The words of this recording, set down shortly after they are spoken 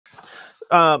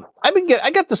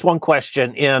I got this one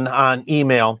question in on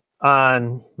email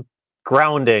on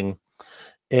grounding,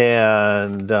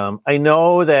 and I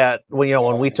know that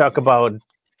when we talk about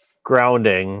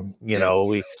grounding,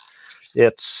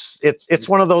 it's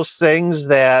one of those things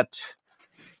that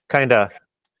kind of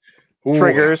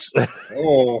triggers.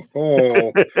 Oh.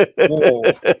 I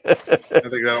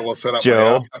think that will set up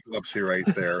Joe. my epilepsy right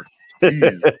there.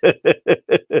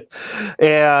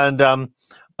 And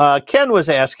Ken was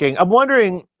asking, I'm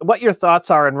wondering what your thoughts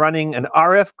are on running an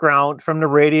RF ground from the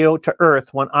radio to earth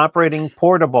when operating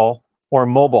portable or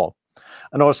mobile.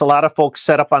 I notice a lot of folks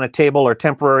set up on a table or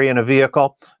temporary in a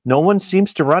vehicle. No one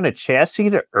seems to run a chassis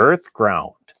to earth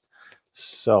ground.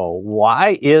 So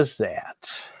why is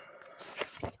that?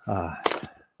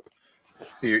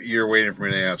 You're waiting for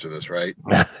me to answer this, right?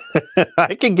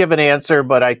 I can give an answer,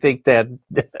 but I think that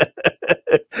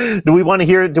do we want to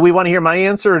hear my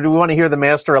answer, or do we want to hear the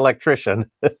master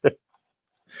electrician?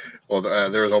 Well,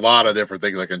 there's a lot of different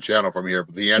things I can channel from here,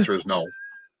 but the answer is no.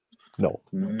 No.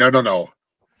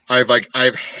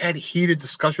 I've had heated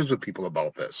discussions with people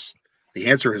about this. The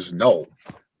answer is no.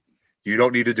 You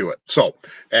don't need to do it. So,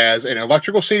 as an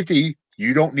electrical safety,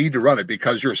 you don't need to run it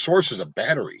because your source is a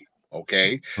battery.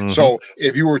 Okay. Mm-hmm. So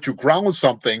if you were to ground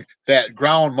something, that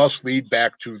ground must lead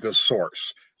back to the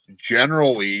source.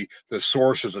 Generally, the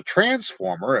source is a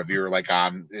transformer. If you're like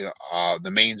on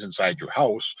the mains inside your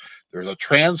house, there's a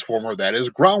transformer that is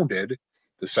grounded.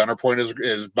 The center point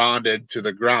is bonded to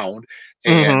the ground,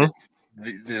 and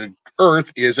the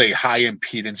earth is a high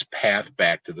impedance path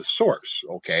back to the source.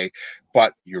 Okay.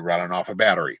 But you're running off a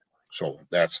battery. So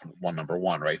that's number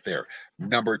one right there.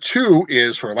 Number two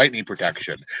is for lightning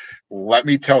protection. Let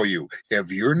me tell you,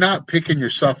 if you're not picking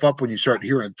yourself up when you start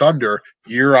hearing thunder,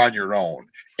 you're on your own.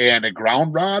 And a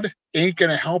ground rod ain't going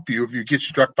to help you if you get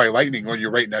struck by lightning when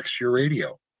you're right next to your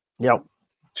radio. Yep.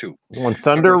 Two. When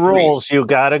thunder rolls, you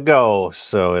got to go.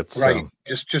 So it's right.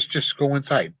 Just go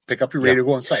inside. Pick up your radio,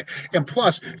 go inside. And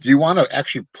plus, do you want to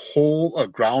actually pull a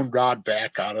ground rod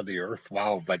back out of the earth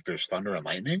while like there's thunder and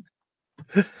lightning?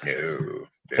 No.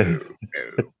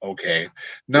 Okay.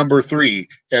 Number three,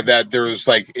 and that there's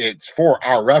like it's for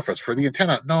RF, it's for the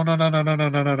antenna. No.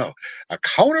 A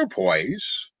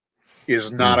counterpoise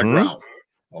is not a ground.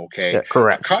 Okay. Yeah,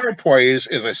 correct. A counterpoise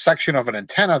is a section of an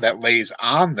antenna that lays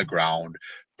on the ground,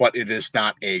 but it is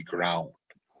not a ground.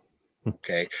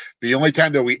 Okay. The only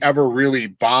time that we ever really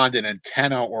bond an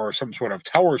antenna or some sort of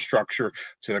tower structure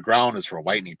to the ground is for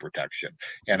lightning protection.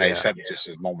 And I said just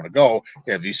a moment ago,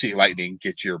 if you see lightning,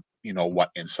 get your,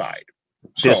 inside.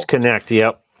 Disconnect. So,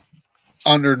 yep.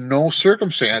 Under no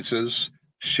circumstances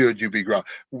should you be ground.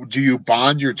 Do you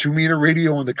bond your 2-meter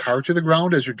radio in the car to the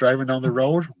ground as you're driving down the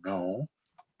road? No.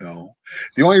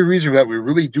 The only reason that we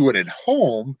really do it at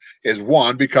home is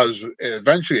one, because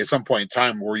eventually at some point in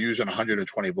time, we're using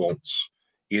 120 volts,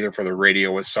 either for the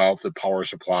radio itself, the power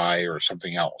supply, or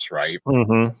something else, right?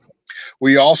 Mm-hmm.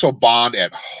 We also bond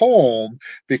at home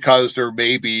because there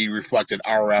may be reflected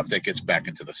RF that gets back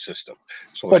into the system.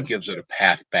 So it gives it a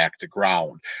path back to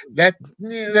ground.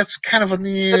 That's kind of a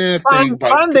thing.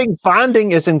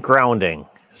 Bonding isn't grounding.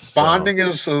 Bonding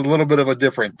is a little bit of a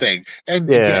different thing. And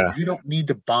again, you don't need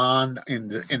to bond in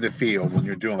the field when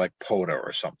you're doing like POTA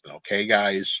or something. Okay,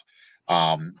 guys.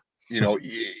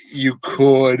 You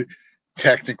could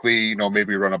technically,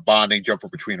 maybe run a bonding jumper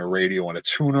between a radio and a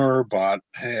tuner, but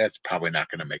it's probably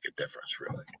not going to make a difference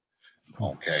really.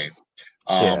 Okay.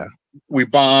 We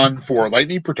bond for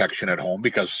lightning protection at home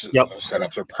because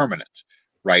setups are permanent,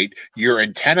 right? Your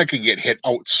antenna can get hit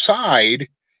outside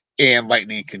and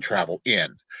lightning can travel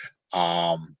in.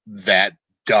 That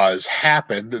does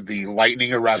happen. The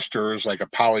lightning arresters, like a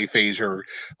polyphaser,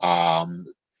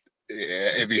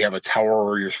 if you have a tower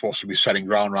or you're supposed to be setting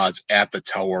ground rods at the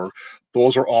tower,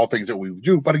 those are all things that we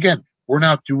do. But again, we're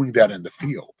not doing that in the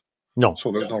field. No.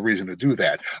 So there's no reason to do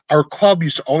that. Our club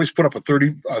used to always put up a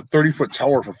 30-foot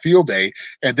tower for field day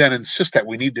and then insist that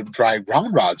we need to drive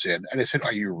ground rods in. And I said,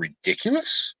 are you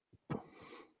ridiculous?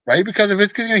 Right? Because if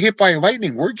it's going to get hit by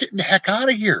lightning, we're getting the heck out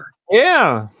of here.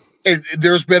 Yeah. And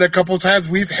there's been a couple of times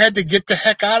we've had to get the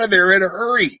heck out of there in a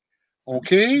hurry.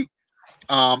 Okay?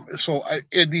 So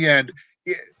in the end,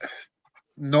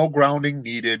 no grounding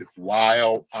needed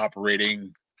while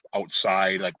operating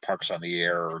outside, like parks on the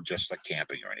air or just like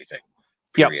camping or anything.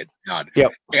 Period. None.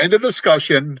 Yep. End of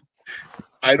discussion.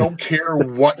 I don't care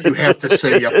what you have to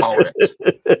say about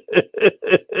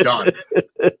it. Done.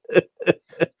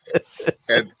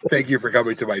 And thank you for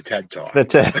coming to my TED Talk. In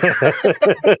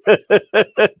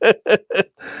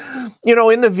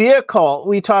the vehicle,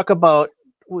 we talk about,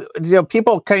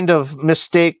 people kind of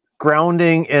mistake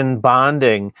grounding and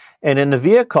bonding. And in the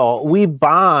vehicle, we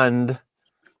bond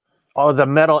all the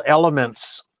metal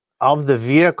elements of the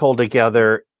vehicle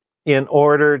together in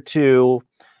order to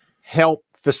help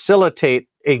facilitate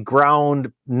a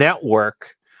ground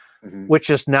network,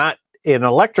 which is not an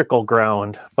electrical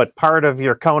ground, but part of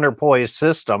your counterpoise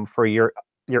system for your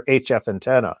HF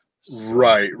antenna.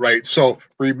 Right. So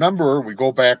remember, we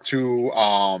go back to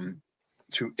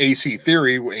AC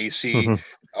theory, AC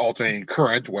alternating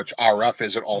current, which RF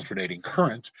is an alternating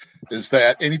current, is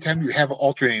that anytime you have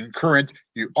alternating current,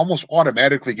 you almost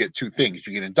automatically get two things.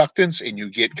 You get inductance and you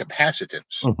get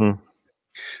capacitance.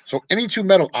 So any two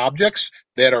metal objects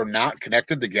that are not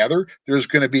connected together, there's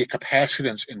going to be a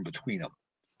capacitance in between them.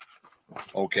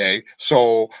 Okay,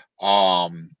 so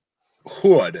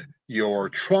hood, your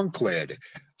trunk lid,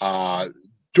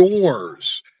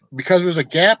 doors, because there's a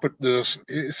gap, there's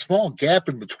a small gap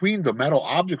in between the metal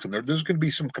objects in there, there's going to be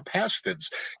some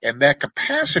capacitance, and that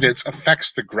capacitance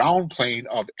affects the ground plane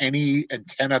of any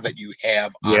antenna that you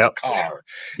have on a car.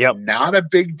 Not a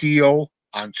big deal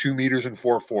on 2 meters and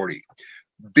 440.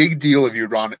 Big deal if you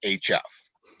run HF.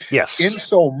 Yes. In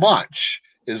so much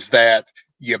is that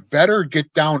you better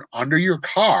get down under your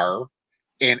car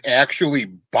and actually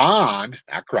bond,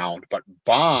 not ground, but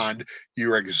bond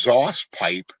your exhaust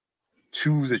pipe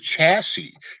to the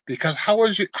chassis. Because how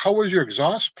is your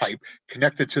exhaust pipe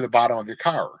connected to the bottom of your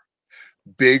car?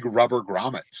 Big rubber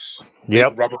grommets,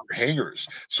 big rubber hangers.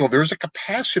 So there's a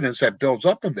capacitance that builds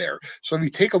up in there. So if you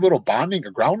take a little bonding,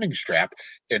 a grounding strap,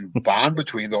 and bond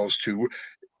between those two,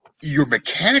 your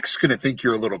mechanic's going to think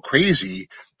you're a little crazy,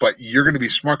 but you're going to be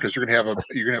smart because you're going to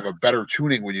have a better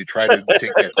tuning when you try to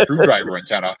take that screwdriver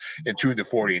antenna and tune to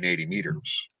 40 and 80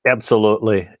 meters.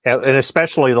 Absolutely, and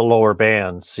especially the lower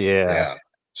bands.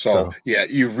 So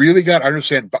you really got to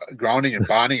understand grounding and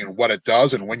bonding and what it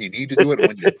does and when you need to do it and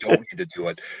when you don't need to do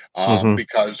it,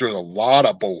 because there's a lot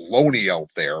of baloney out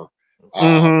there.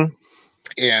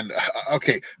 And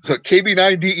okay, so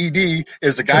KB9VBR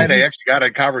is the guy that I actually got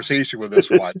a conversation with this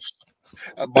once.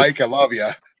 Mike, I love you,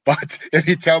 but if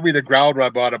you tell me to ground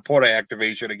run on a POTA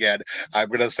activation again, I'm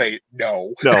going to say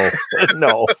no.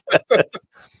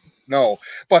 No,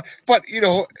 but you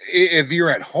know, if you're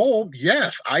at home,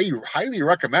 yes, I highly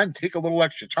recommend take a little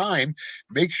extra time.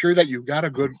 Make sure that you've got a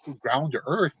good ground to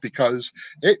earth, because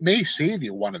it may save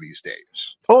you one of these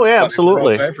days. Oh yeah,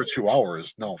 absolutely. For 2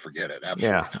 hours, no, forget it.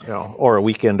 Absolutely. Yeah, or a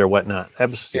weekend or whatnot.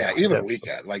 Even a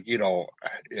weekend, like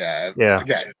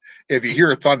Again, if you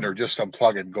hear thunder, just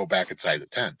unplug and go back inside the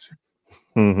tent.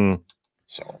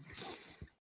 So.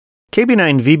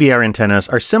 KB9VBR antennas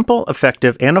are simple,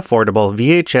 effective, and affordable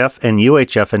VHF and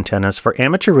UHF antennas for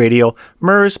amateur radio,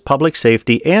 MERS, public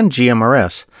safety, and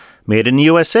GMRS. Made in the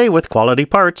USA with quality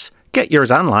parts. Get yours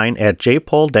online at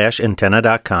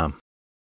jpol-antenna.com.